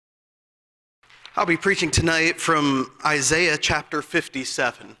I'll be preaching tonight from Isaiah chapter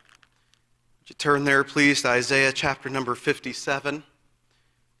 57. Would you turn there, please, to Isaiah chapter number 57.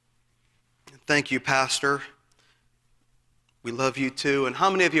 Thank you, Pastor. We love you too. And how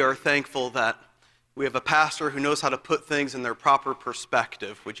many of you are thankful that we have a pastor who knows how to put things in their proper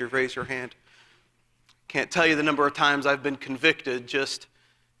perspective? Would you raise your hand? Can't tell you the number of times I've been convicted just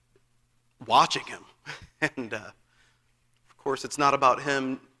watching him. And of course, it's not about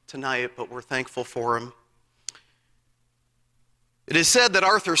him tonight, but we're thankful for him. It is said that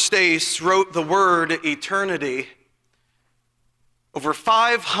Arthur Stace wrote the word eternity over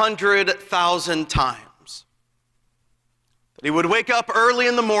 500,000 times. That he would wake up early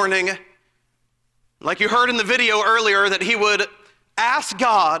in the morning, like you heard in the video earlier, that he would ask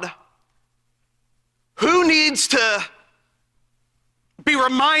God, who needs to be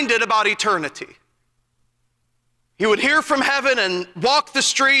reminded about eternity? He would hear from heaven and walk the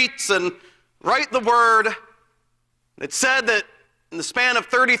streets and write the word. It said that in the span of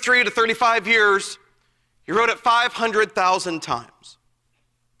 33 to 35 years, he wrote it 500,000 times.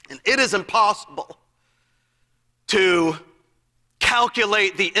 And it is impossible to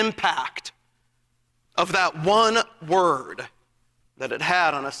calculate the impact of that one word that it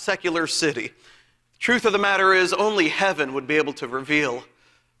had on a secular city. The truth of the matter is, only heaven would be able to reveal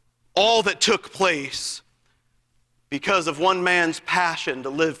all that took place because of one man's passion to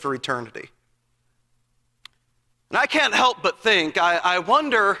live for eternity. And I can't help but think, I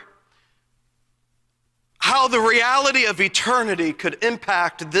wonder how the reality of eternity could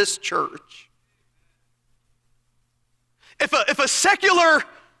impact this church. If a secular,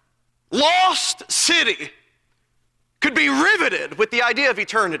 lost city could be riveted with the idea of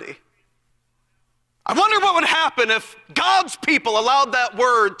eternity, I wonder what would happen if God's people allowed that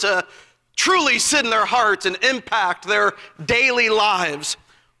word to truly sit in their hearts and impact their daily lives.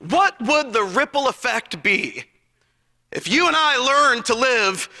 What would the ripple effect be if you and I learned to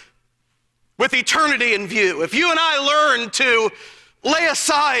live with eternity in view? If you and I learned to lay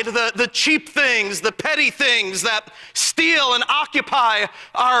aside the cheap things, the petty things that steal and occupy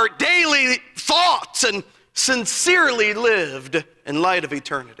our daily thoughts and sincerely lived in light of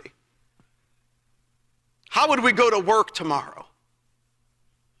eternity? How would we go to work tomorrow?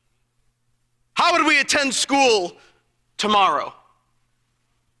 How would we attend school tomorrow?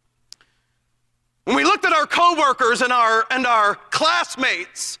 When we looked at our coworkers and our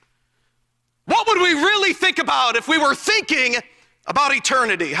classmates, what would we really think about if we were thinking about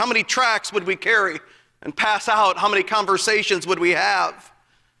eternity? How many tracts would we carry and pass out? How many conversations would we have?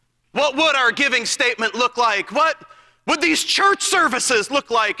 What would our giving statement look like? What would these church services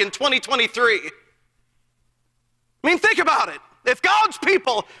look like in 2023? I mean, think about it. If God's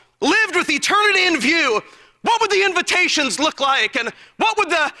people lived with eternity in view, what would the invitations look like? And what would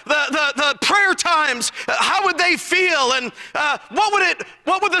the prayer times, how would they feel? And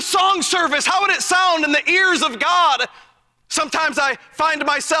what would the song service, how would it sound in the ears of God? Sometimes I find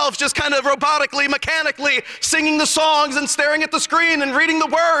myself just kind of robotically, mechanically singing the songs and staring at the screen and reading the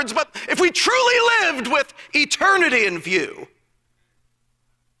words. But if we truly lived with eternity in view,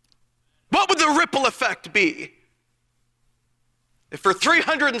 what would the ripple effect be? If for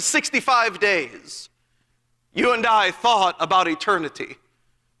 365 days, you and I thought about eternity,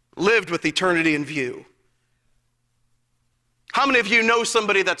 lived with eternity in view. How many of you know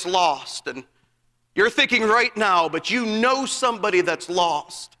somebody that's lost? And you're thinking right now, but you know somebody that's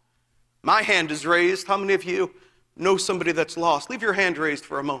lost. My hand is raised. How many of you know somebody that's lost? Leave your hand raised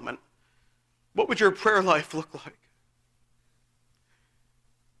for a moment. What would your prayer life look like?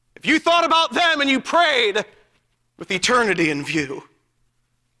 If you thought about them and you prayed with eternity in view,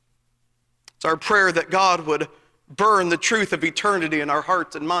 it's our prayer that God would burn the truth of eternity in our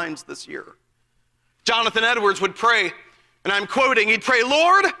hearts and minds this year. Jonathan Edwards would pray, and I'm quoting, he'd pray,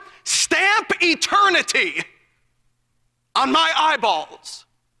 Lord, stamp eternity on my eyeballs.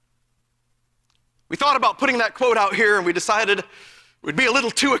 We thought about putting that quote out here, and we decided it would be a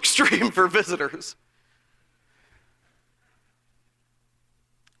little too extreme for visitors.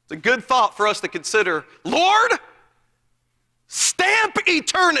 It's a good thought for us to consider. Lord, stamp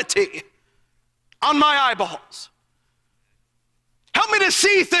eternity on my eyeballs. Help me to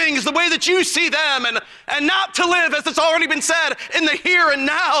see things the way that you see them and not to live, as it's already been said, in the here and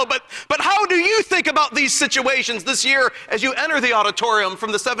now. But how do you think about these situations this year as you enter the auditorium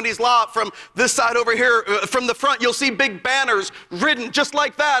from the 70s lot, from this side over here, from the front, you'll see big banners written just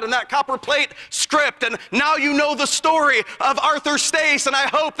like that in that copper plate script. And now you know the story of Arthur Stace. And I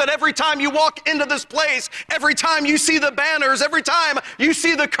hope that every time you walk into this place, every time you see the banners, every time you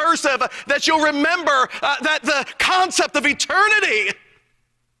see the cursive, that you'll remember that the concept of eternity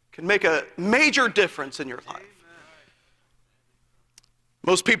can make a major difference in your life.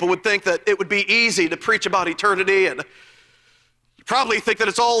 Most people would think that it would be easy to preach about eternity, and you probably think that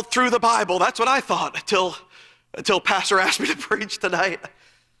it's all through the Bible. That's what I thought until Pastor asked me to preach tonight.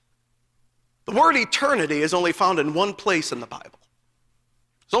 The word eternity is only found in one place in the Bible.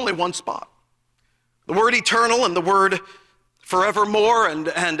 There's only one spot. The word eternal and the word forevermore and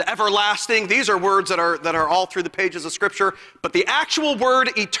everlasting, these are words that are all through the pages of Scripture, but the actual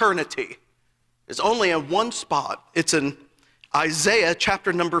word eternity is only in one spot. It's in Isaiah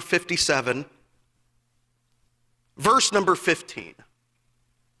chapter number 57, verse number 15.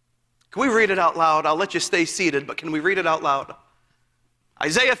 Can we read it out loud? I'll let you stay seated, but can we read it out loud?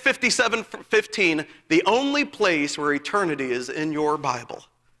 Isaiah 57:15, the only place where eternity is in your Bible.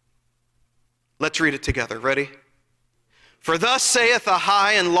 Let's read it together. Ready? For thus saith the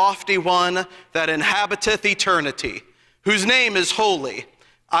high and lofty one that inhabiteth eternity, whose name is holy.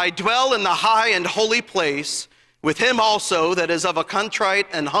 I dwell in the high and holy place, with him also that is of a contrite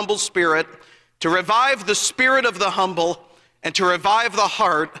and humble spirit, to revive the spirit of the humble, and to revive the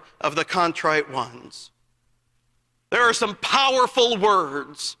heart of the contrite ones. There are some powerful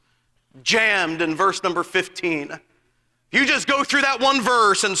words jammed in verse number 15. You just go through that one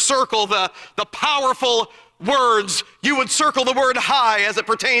verse and circle the powerful words. You would circle the word high as it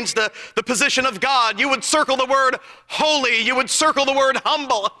pertains to the position of God. You would circle the word holy. You would circle the word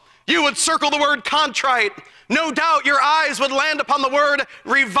humble. You would circle the word contrite. No doubt your eyes would land upon the word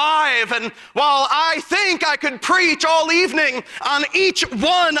revive. And while I think I could preach all evening on each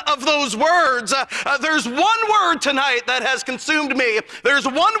one of those words, there's one word tonight that has consumed me. There's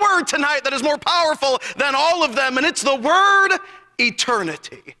one word tonight that is more powerful than all of them, and it's the word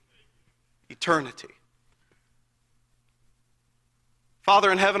eternity. Eternity.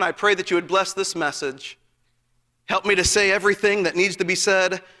 Father in heaven, I pray that you would bless this message. Help me to say everything that needs to be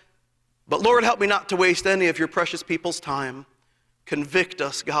said. But Lord, help me not to waste any of your precious people's time. Convict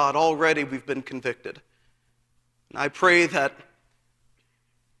us, God. Already we've been convicted. And I pray that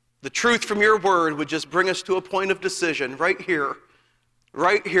the truth from your word would just bring us to a point of decision right here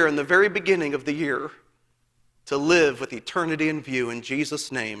in the very beginning of the year, to live with eternity in view. In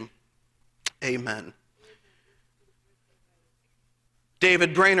Jesus' name, amen.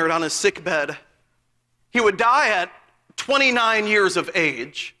 David Brainerd on his sickbed, he would die at 29 years of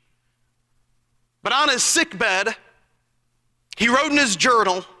age. But on his sickbed, he wrote in his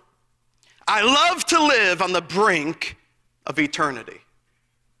journal, I love to live on the brink of eternity.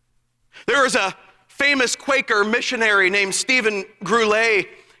 There was a famous Quaker missionary named Stephen Goulet.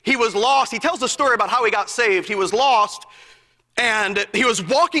 He was lost. He tells a story about how he got saved. He was lost, and he was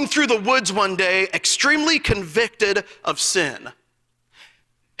walking through the woods one day, extremely convicted of sin.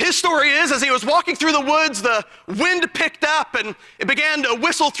 His story is, as he was walking through the woods, the wind picked up and it began to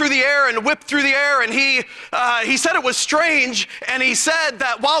whistle through the air and whip through the air. And he said it was strange. And he said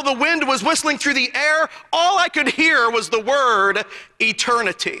that while the wind was whistling through the air, all I could hear was the word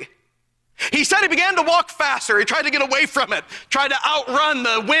eternity. He said he began to walk faster. He tried to get away from it, tried to outrun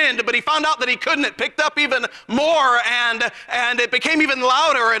the wind, but he found out that he couldn't. It picked up even more, and it became even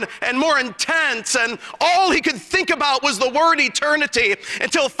louder and more intense, and all he could think about was the word eternity,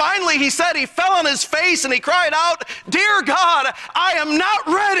 until finally he said he fell on his face and he cried out, Dear God, I am not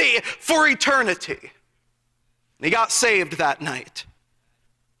ready for eternity. And he got saved that night.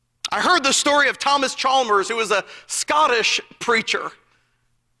 I heard the story of Thomas Chalmers, who was a Scottish preacher.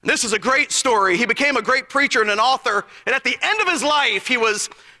 This is a great story. He became a great preacher and an author, and at the end of his life, he was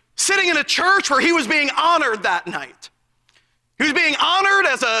sitting in a church where he was being honored that night. He was being honored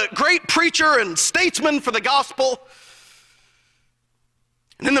as a great preacher and statesman for the gospel.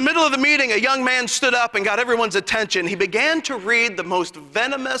 And in the middle of the meeting, a young man stood up and got everyone's attention. He began to read the most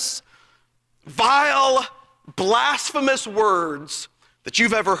venomous, vile, blasphemous words that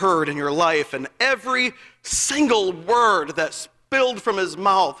you've ever heard in your life, and every single word that spilled from his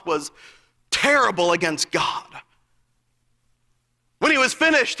mouth was terrible against God. When he was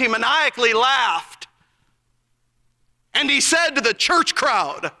finished, he maniacally laughed, and he said to the church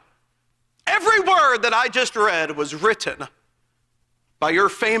crowd, every word that I just read was written by your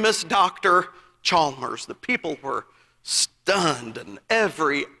famous Dr. Chalmers. The people were stunned, and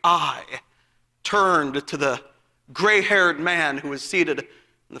every eye turned to the gray-haired man who was seated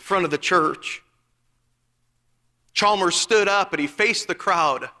in the front of the church. Chalmers stood up and he faced the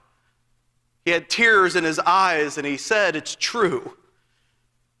crowd. He had tears in his eyes and he said, it's true.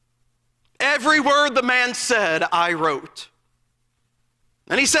 Every word the man said, I wrote.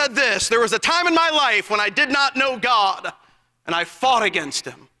 And he said this, there was a time in my life when I did not know God and I fought against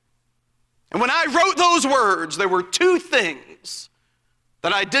him. And when I wrote those words, there were two things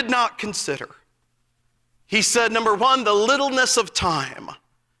that I did not consider. He said, number one, the littleness of time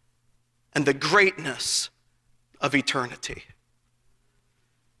and the greatness of eternity.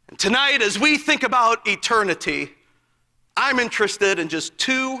 And tonight, as we think about eternity, I'm interested in just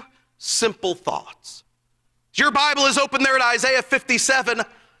two simple thoughts. Your Bible is open there at Isaiah 57.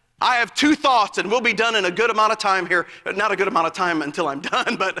 I have two thoughts, and we'll be done in a good amount of time here. Not a good amount of time until I'm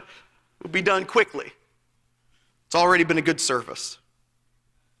done, but we'll be done quickly. It's already been a good service.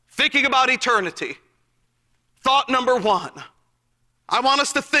 Thinking about eternity, thought number one, I want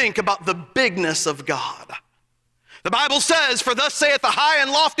us to think about the bigness of God. The Bible says, for thus saith the high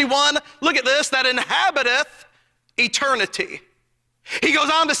and lofty one, look at this, that inhabiteth eternity. He goes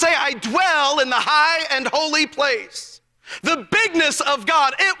on to say, I dwell in the high and holy place. The bigness of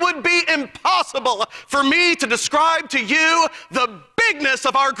God, it would be impossible for me to describe to you the bigness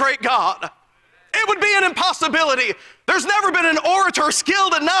of our great God. It would be an impossibility. There's never been an orator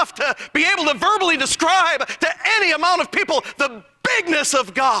skilled enough to be able to verbally describe to any amount of people the bigness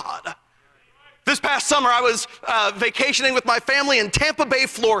of God. This past summer, I was vacationing with my family in Tampa Bay,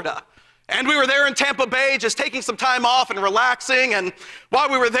 Florida. And we were there in Tampa Bay just taking some time off and relaxing. And while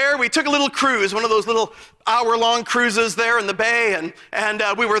we were there, we took a little cruise, one of those little hour-long cruises there in the bay. And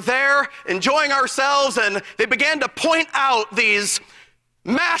we were there enjoying ourselves, and they began to point out these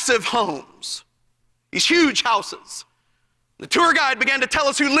massive homes, these huge houses. The tour guide began to tell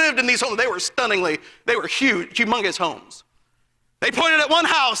us who lived in these homes. They were huge, humongous homes. They pointed at one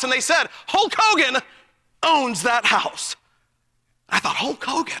house and they said, Hulk Hogan owns that house. I thought, Hulk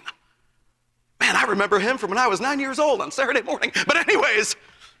Hogan? Man, I remember him from when I was 9 years old on Saturday morning. But anyways,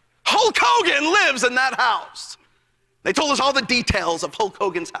 Hulk Hogan lives in that house. They told us all the details of Hulk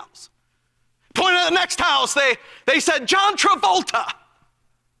Hogan's house. Pointed at the next house, they said, John Travolta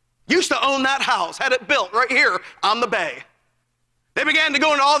used to own that house, had it built right here on the bay. They began to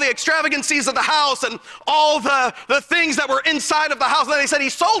go into all the extravagancies of the house and all the things that were inside of the house. And then they said he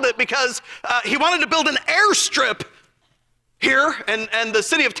sold it because he wanted to build an airstrip here, and the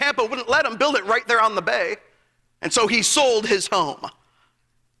city of Tampa wouldn't let him build it right there on the bay. And so he sold his home.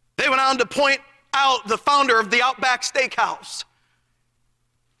 They went on to point out the founder of the Outback Steakhouse,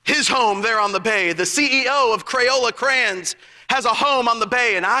 his home there on the bay. The CEO of Crayola Crayons has a home on the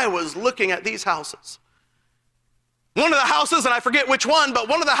bay, and I was looking at these houses. One of the houses, and I forget which one, but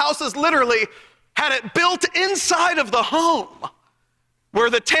one of the houses literally had it built inside of the home, where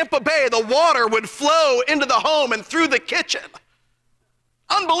the Tampa Bay, the water would flow into the home and through the kitchen.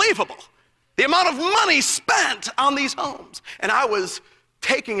 Unbelievable. The amount of money spent on these homes. And I was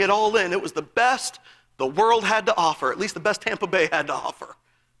taking it all in. It was the best the world had to offer, at least the best Tampa Bay had to offer.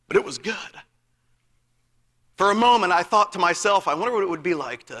 But it was good. For a moment, I thought to myself, I wonder what it would be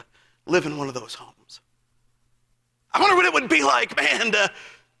like to live in one of those homes. I wonder what it would be like, man, to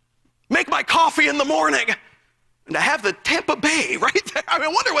make my coffee in the morning and to have the Tampa Bay right there. I mean,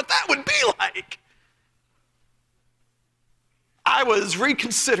 I wonder what that would be like. I was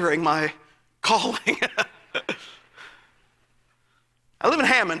reconsidering my calling. I live in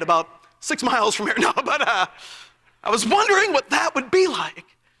Hammond, about 6 miles from here. No, but I was wondering what that would be like.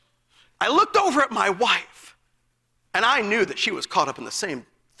 I looked over at my wife, and I knew that she was caught up in the same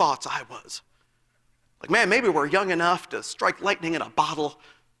thoughts I was. Like, man, maybe we're young enough to strike lightning in a bottle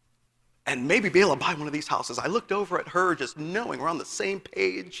and maybe be able to buy one of these houses. I looked over at her just knowing we're on the same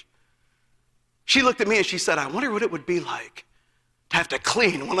page. She looked at me and she said, I wonder what it would be like to have to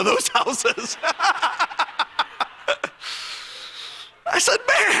clean one of those houses. I said,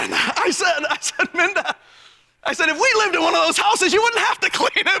 man, I said, Minda, I said, if we lived in one of those houses, you wouldn't have to clean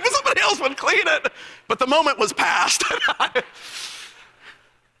it, but somebody else would clean it. But the moment was past.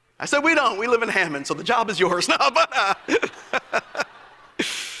 I said, we don't. We live in Hammond, so the job is yours. No, but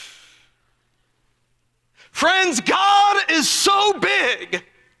friends, God is so big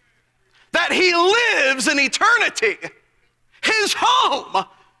that he lives in eternity. His home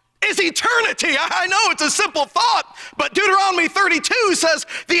is eternity. I know it's a simple thought, but Deuteronomy 32 says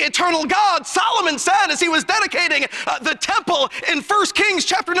the eternal God. Solomon said as he was dedicating the temple in 1 Kings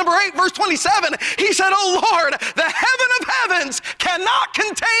chapter number 8, verse 27, he said, oh Lord, the heaven of heavens cannot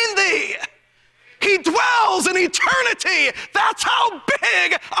contain thee. He dwells in eternity. That's how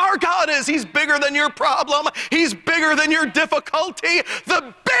big our God is. He's bigger than your problem. He's bigger than your difficulty.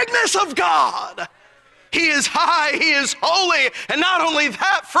 The bigness of God. He is high, he is holy, and not only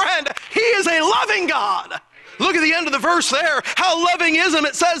that, friend, he is a loving God. Look at the end of the verse there. How loving is him?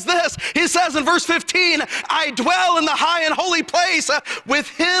 It says this. He says in verse 15, I dwell in the high and holy place with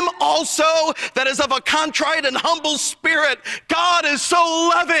him also that is of a contrite and humble spirit. God is so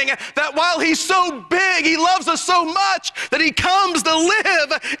loving that while he's so big, he loves us so much that he comes to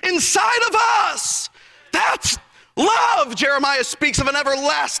live inside of us. That's love. Jeremiah speaks of an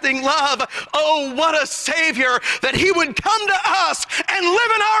everlasting love. Oh, what a Savior, that he would come to us and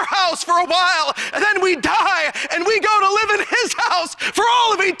live in our house for a while, and then we die and we go to live in his house for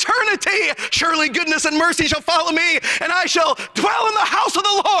all of eternity. Surely goodness and mercy shall follow me, and I shall dwell in the house of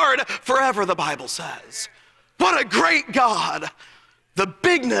the Lord forever, the Bible says. What a great God. The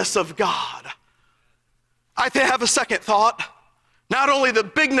bigness of God. I have a second thought. Not only the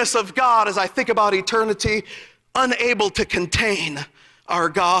bigness of God as I think about eternity, unable to contain our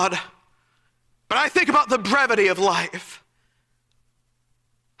God, but I think about the brevity of life.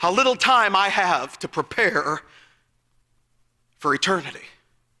 How little time I have to prepare for eternity.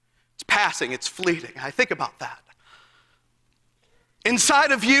 It's passing, it's fleeting. I think about that.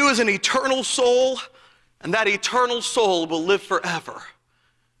 Inside of you is an eternal soul, and that eternal soul will live forever.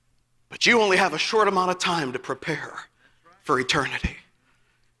 But you only have a short amount of time to prepare for eternity.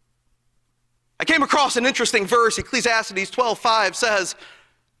 I came across an interesting verse. Ecclesiastes 12:5 says,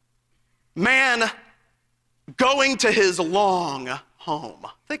 man going to his long home.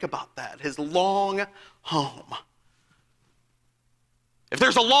 Think about that, his long home. If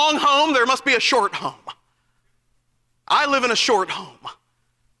there's a long home, there must be a short home. I live in a short home.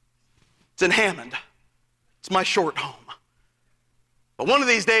 It's in Hammond. It's my short home. But one of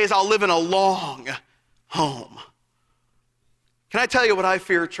these days, I'll live in a long home. Can I tell you what I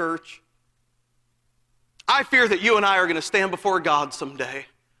fear, church? I fear that you and I are going to stand before God someday.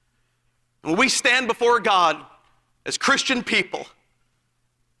 And when we stand before God as Christian people,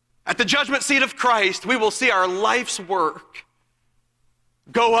 at the judgment seat of Christ, we will see our life's work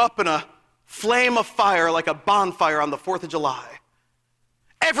go up in a flame of fire like a bonfire on the 4th of July.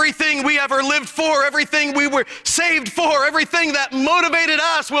 Everything we ever lived for, everything we were saved for, everything that motivated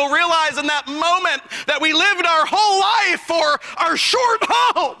us, we'll realize in that moment that we lived our whole life for our short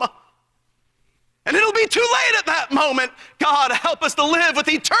home. And it'll be too late at that moment. God, help us to live with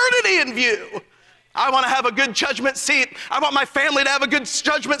eternity in view. I want to have a good judgment seat. I want my family to have a good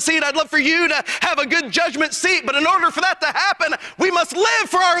judgment seat. I'd love for you to have a good judgment seat. But in order for that to happen, we must live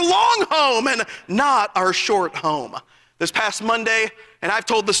for our long home and not our short home. This past Monday, and I've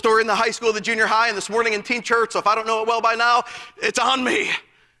told the story in the high school, the junior high, and this morning in teen church, so if I don't know it well by now, it's on me.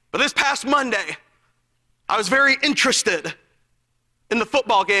 But this past Monday, I was very interested in the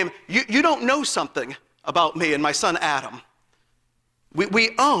football game. You don't know something about me and my son Adam.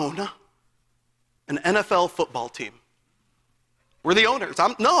 We own an NFL football team. We're the owners.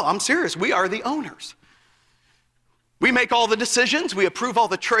 I'm serious. We are the owners. We make all the decisions. We approve all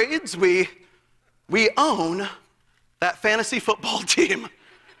the trades. We own that fantasy football team.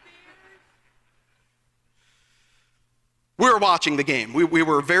 We were watching the game. We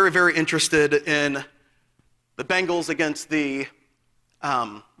were very, very interested in the Bengals against the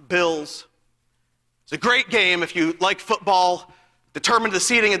Bills. It's a great game if you like football. Determined the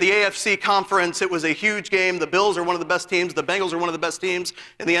seeding of the AFC conference. It was a huge game. The Bills are one of the best teams. The Bengals are one of the best teams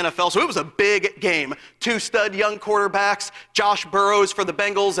in the NFL. So it was a big game. Two stud young quarterbacks, Josh Burrows for the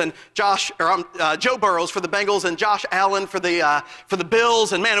Bengals and Joe Burrows for the Bengals and Josh Allen for the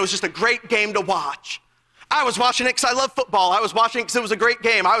Bills. And man, it was just a great game to watch. I was watching it because I love football. I was watching it because it was a great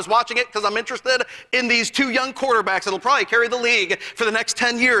game. I was watching it because I'm interested in these two young quarterbacks that'll probably carry the league for the next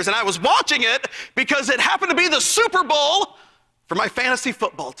 10 years. And I was watching it because it happened to be the Super Bowl for my fantasy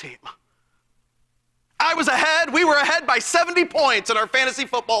football team. We were ahead by 70 points in our fantasy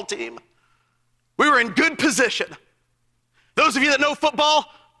football team. We were in good position. Those of you that know football,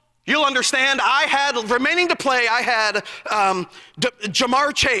 you'll understand. Remaining to play, I had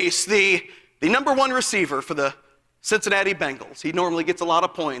Jamar Chase, the number one receiver for the Cincinnati Bengals. He normally gets a lot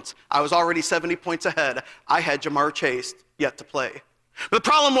of points. I was already 70 points ahead. I had Jamar Chase yet to play. But the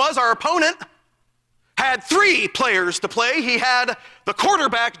problem was our opponent had 3 players to play. He had the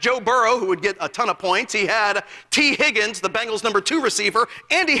quarterback, Joe Burrow, who would get a ton of points. He had T. Higgins, the Bengals' number 2 receiver,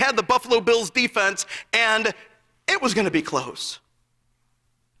 and he had the Buffalo Bills defense, and it was going to be close.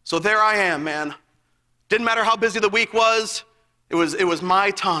 So there I am, man. Didn't matter how busy the week was. It was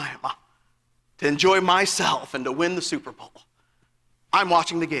my time to enjoy myself and to win the Super Bowl. I'm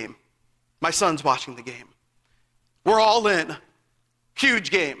watching the game. My son's watching the game. We're all in.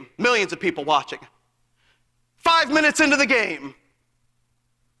 Huge game. Millions of people watching. 5 minutes into the game,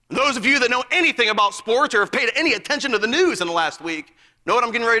 those of you that know anything about sports or have paid any attention to the news in the last week know what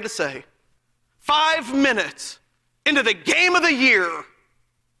I'm getting ready to say. 5 minutes into the game of the year,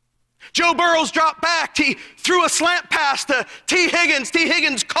 Joe Burrows dropped back. He threw a slant pass to T. Higgins. T.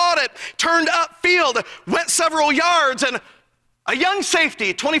 Higgins caught it, turned upfield, went several yards, and a young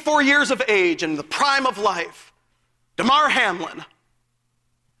safety, 24 years of age in the prime of life, Damar Hamlin,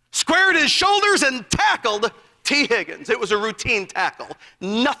 squared his shoulders and tackled T. Higgins. It was a routine tackle.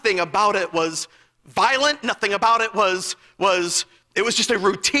 Nothing about it was violent. Nothing about it was it was just a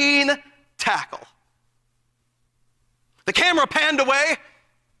routine tackle. The camera panned away.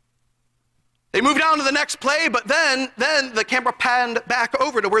 They moved on to the next play, but then the camera panned back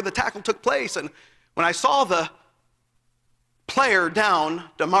over to where the tackle took place. And when I saw the player down,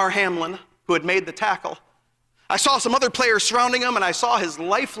 Damar Hamlin, who had made the tackle, I saw some other players surrounding him, and I saw his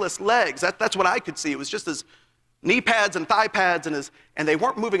lifeless legs. That's what I could see. It was just his knee pads and thigh pads, and they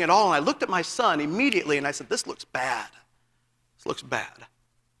weren't moving at all. And I looked at my son immediately, and I said, this looks bad. This looks bad.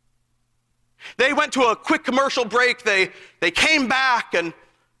 They went to a quick commercial break. They came back, and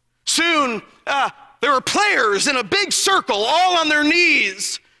soon there were players in a big circle, all on their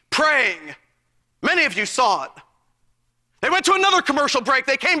knees, praying. Many of you saw it. They went to another commercial break.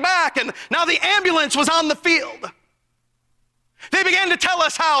 They came back, and now the ambulance was on the field. They began to tell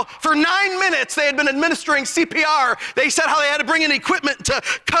us how for 9 minutes they had been administering CPR. They said how they had to bring in equipment to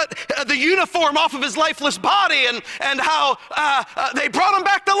cut the uniform off of his lifeless body, and how they brought him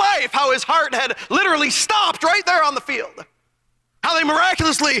back to life, how his heart had literally stopped right there on the field. How they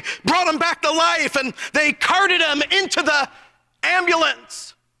miraculously brought him back to life, and they carted him into the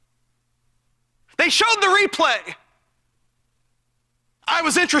ambulance. They showed the replay. I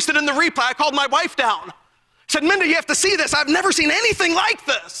was interested in the replay. I called my wife down. I said, Minda, you have to see this. I've never seen anything like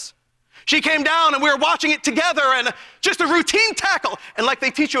this. She came down, and we were watching it together, and just a routine tackle. And like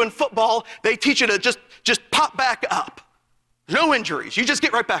they teach you in football, they teach you to just pop back up. No injuries. You just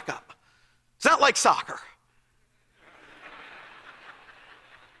get right back up. It's not like soccer.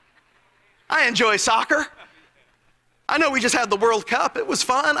 I enjoy soccer. I know we just had the World Cup. It was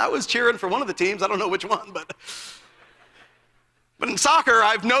fun. I was cheering for one of the teams. I don't know which one, but in soccer,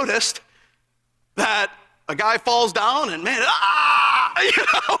 I've noticed that a guy falls down and man, and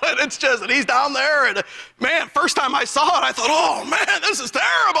it's just, and he's down there, and man, first time I saw it, I thought, oh man, this is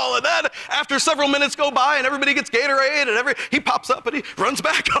terrible. And then after several minutes go by and everybody gets Gatorade and he pops up and he runs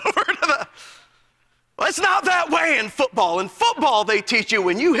back over to the. Well, it's not that way in football. In football, they teach you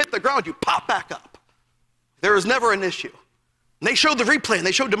when you hit the ground, you pop back up. There is never an issue. And they showed the replay, and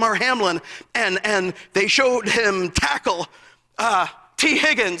they showed Damar Hamlin, and they showed him tackle T.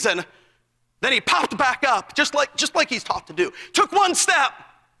 Higgins, and then he popped back up, just like he's taught to do. Took one step,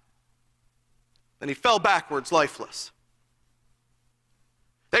 then he fell backwards, lifeless.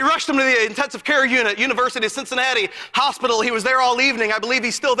 They rushed him to the intensive care unit, University of Cincinnati Hospital. He was there all evening. I believe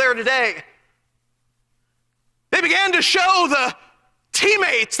he's still there today. They began to show the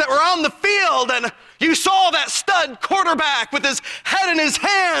teammates that were on the field, and you saw that stud quarterback with his head in his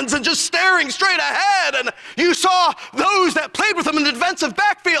hands and just staring straight ahead, and you saw those that played with him in the defensive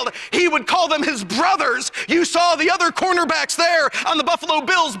backfield. He would call them his brothers. You saw the other cornerbacks there on the Buffalo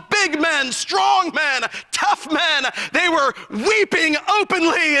Bills, big men, strong men, tough men. They were weeping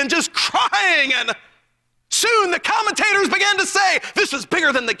openly and just crying, and soon the commentators began to say, this is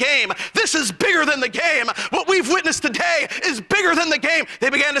bigger than the game. This is bigger than the game. What we've witnessed today is bigger than the game. They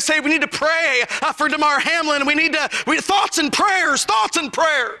began to say, we need to pray for Damar Hamlin. Thoughts and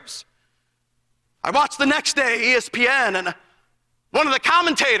prayers. I watched the next day, ESPN, and one of the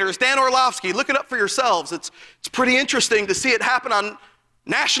commentators, Dan Orlovsky, look it up for yourselves. It's pretty interesting to see it happen on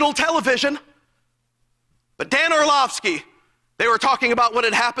national television. But Dan Orlovsky, they were talking about what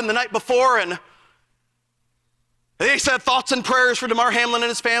had happened the night before, and they said thoughts and prayers for Damar Hamlin and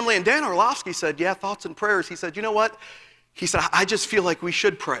his family. And Dan Orlovsky said, yeah, thoughts and prayers. He said, you know what? He said, I just feel like we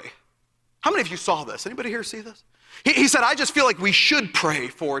should pray. How many of you saw this? Anybody here see this? He said, I just feel like we should pray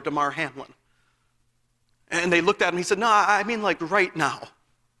for Damar Hamlin. And they looked at him. He said, no, I mean like right now.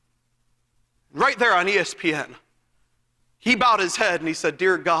 Right there on ESPN. He bowed his head and he said,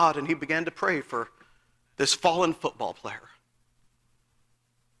 dear God, and he began to pray for this fallen football player.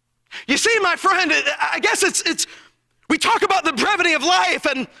 You see, my friend, I guess it's we talk about the brevity of life,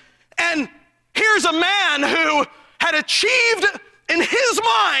 and here's a man who had achieved in his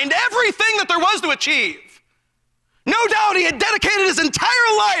mind everything that there was to achieve. No doubt he had dedicated his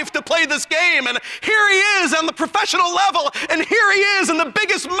entire life to play this game, and here he is on the professional level, and here he is in the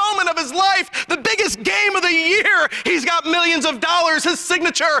biggest moment of his life, the biggest game of the year. He's got millions of dollars. His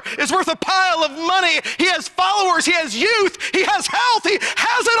signature is worth a pile of money. He has followers. He has youth. He has health. He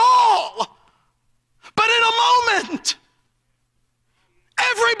has it all. But in a moment,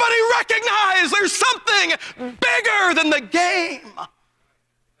 Everybody recognized there's something bigger than the game.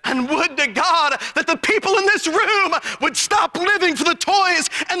 And would to God that the people in this room would stop living for the toys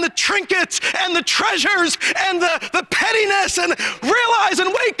and the trinkets and the treasures and the pettiness and realize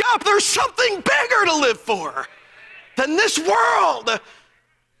and wake up there's something bigger to live for than this world.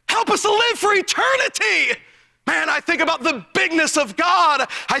 Help us to live for eternity. Man, I think about the bigness of God.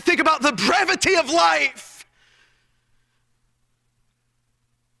 I think about the brevity of life.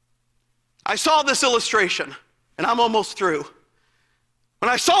 I saw this illustration, and I'm almost through. When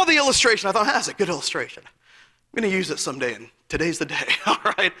I saw the illustration, I thought, that's a good illustration. I'm going to use it someday, and today's the day, all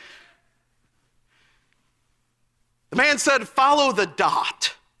right? The man said, follow the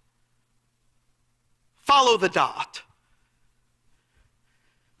dot. Follow the dot.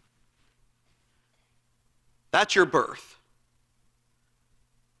 That's your birth.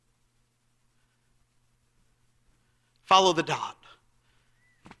 Follow the dot.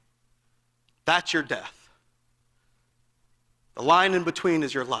 That's your death. The line in between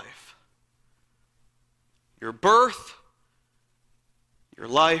is your life. Your birth, your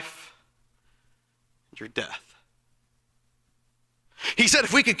life, and your death. He said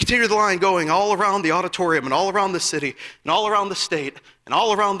if we could continue the line going all around the auditorium and all around the city and all around the state and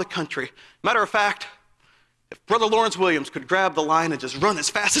all around the country. Matter of fact, if Brother Lawrence Williams could grab the line and just run as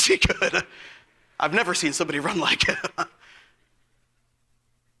fast as he could, I've never seen somebody run like him.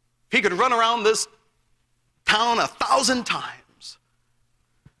 He could run around this town 1,000 times.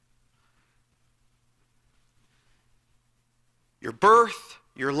 Your birth,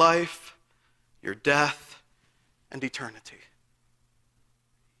 your life, your death, and eternity.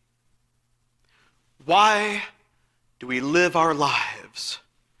 Why do we live our lives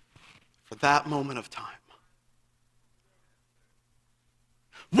for that moment of time?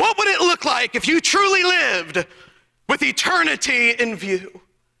 What would it look like if you truly lived with eternity in view?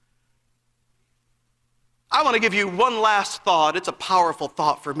 I want to give you one last thought. It's a powerful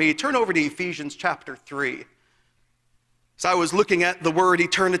thought for me. Turn over to Ephesians chapter 3. As I was looking at the word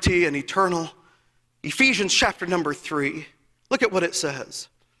eternity and eternal, Ephesians chapter number 3, look at what it says.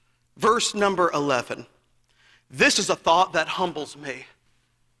 Verse number 11. This is a thought that humbles me.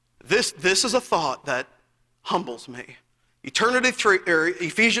 This is a thought that humbles me.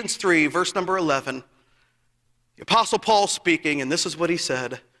 Ephesians 3, verse number 11. The Apostle Paul speaking, and this is what he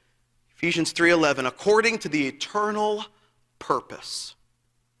said. Ephesians 3:11, according to the eternal purpose,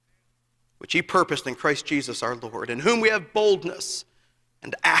 which he purposed in Christ Jesus our Lord, in whom we have boldness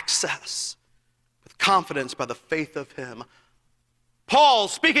and access with confidence by the faith of him. Paul,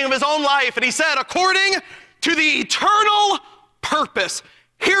 speaking of his own life, and he said, according to the eternal purpose.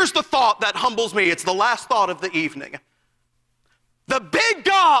 Here's the thought that humbles me. It's the last thought of the evening. The big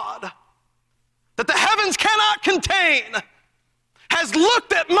God that the heavens cannot contain has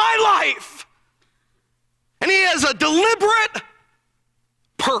looked at my life, and he has a deliberate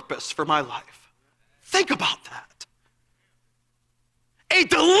purpose for my life. Think about that. A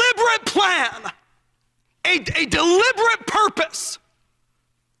deliberate plan, a deliberate purpose,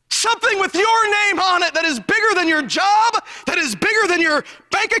 something with your name on it that is bigger than your job, that is bigger than your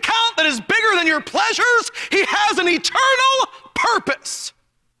bank account, that is bigger than your pleasures. He has an eternal purpose.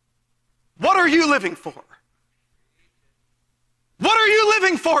 What are you living for? What are you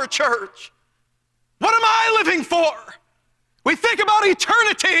living for, church? What am I living for? We think about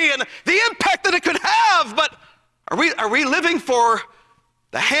eternity and the impact that it could have, but are we living for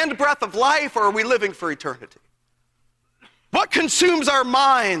the handbreadth of life, or are we living for eternity? What consumes our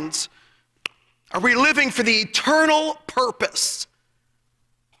minds? Are we living for the eternal purpose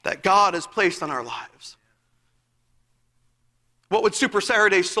that God has placed on our lives? What would Super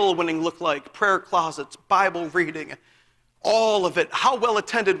Saturday soul winning look like? Prayer closets, Bible reading, all of it. How well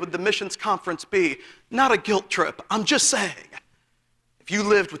attended would the missions conference be? Not a guilt trip. I'm just saying, if you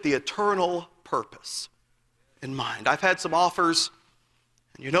lived with the eternal purpose in mind. I've had some offers,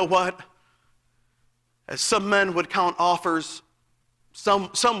 and you know what? As some men would count offers,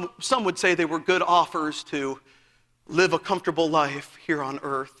 some would say they were good offers to live a comfortable life here on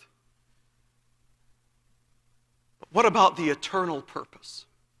earth. But what about the eternal purpose?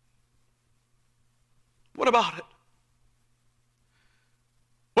 What about it?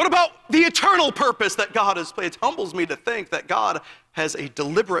 What about the eternal purpose that God has placed? It humbles me to think that God has a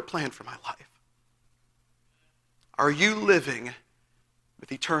deliberate plan for my life. Are you living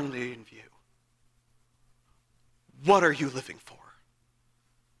with eternity in view? What are you living for?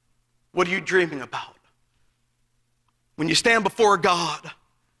 What are you dreaming about? When you stand before God,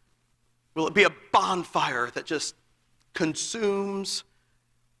 will it be a bonfire that just consumes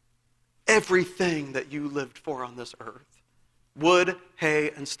everything that you lived for on this earth? Wood,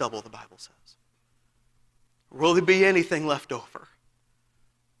 hay, and stubble, the Bible says. Will there be anything left over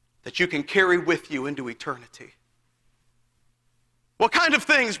that you can carry with you into eternity? What kind of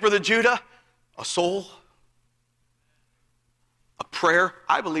things, Brother Judah? A soul? A prayer?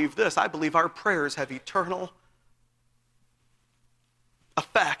 I believe this. I believe our prayers have eternal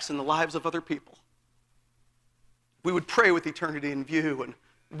effects in the lives of other people. We would pray with eternity in view, and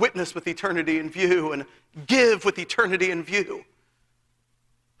witness with eternity in view, and give with eternity in view.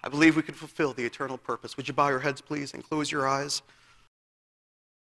 I believe we could fulfill the eternal purpose. Would you bow your heads, please, and close your eyes?